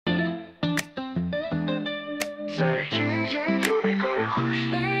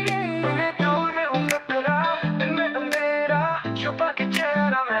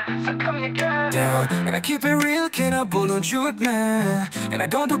down, and I keep it real, can I pull on you, man? And I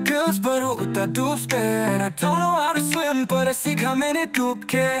don't do pills, but I do spend. I don't know how to swim, but I see coming it डूब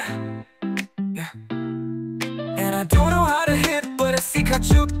के, yeah. And I don't know how to hit, but I see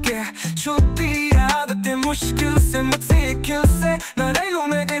छुप के. छुपती आदतें मुश्किल से मुझसे किल से ना रही हूँ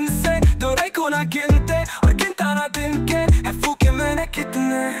मैं दिन से दो रही को ना गिनते और गिनता ना दिन के है फूके मैंने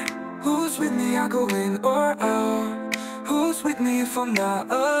कितने. Who's with me, I go in or out. Who's with me if I'm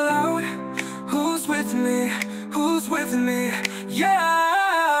not allowed? Who's with me? Who's with me?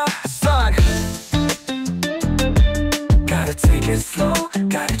 Yeah, son. Gotta take it slow,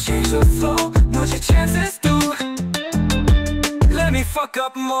 gotta change the flow. Much chances do. Let me fuck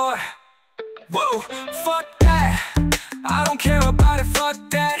up more. Whoa, fuck that. I don't care about it, fuck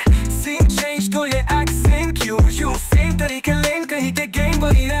that. Scene change to your accent cue. You same तरीके लेन कहीं के game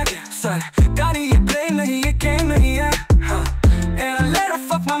वही है. Son, गानी ये play नहीं ये game नहीं है. And I let her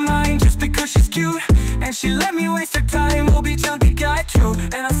fuck my mind just because she's cute. And she let me waste her time, वो भी चलती क्या है true.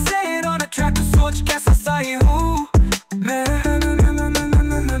 And I say it on the track तो सोच कैसा सही हूँ मैं.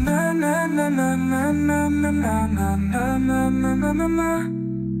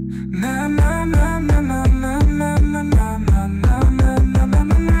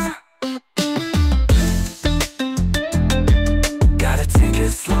 Gotta take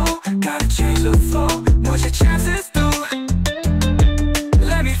it slow, gotta change the flow. What's your chances do?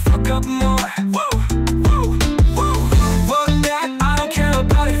 Let me fuck up more. Whoa, whoa, whoa. Fuck that, I don't care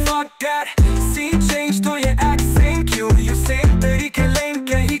about it, fuck that. See change to your accent cue. You say तरीके लेन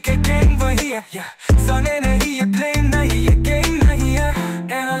कहीं के game वही है. Yeah, सुने नहीं ये play नहीं ये game नहीं है.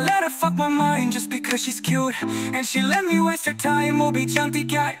 And I let her fuck my mind just because she's cute. And she let me waste her time, वो भी जानती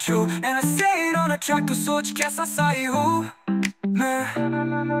क्या है true. And I say it on a track तो सोच कैसा सही हूँ मैं.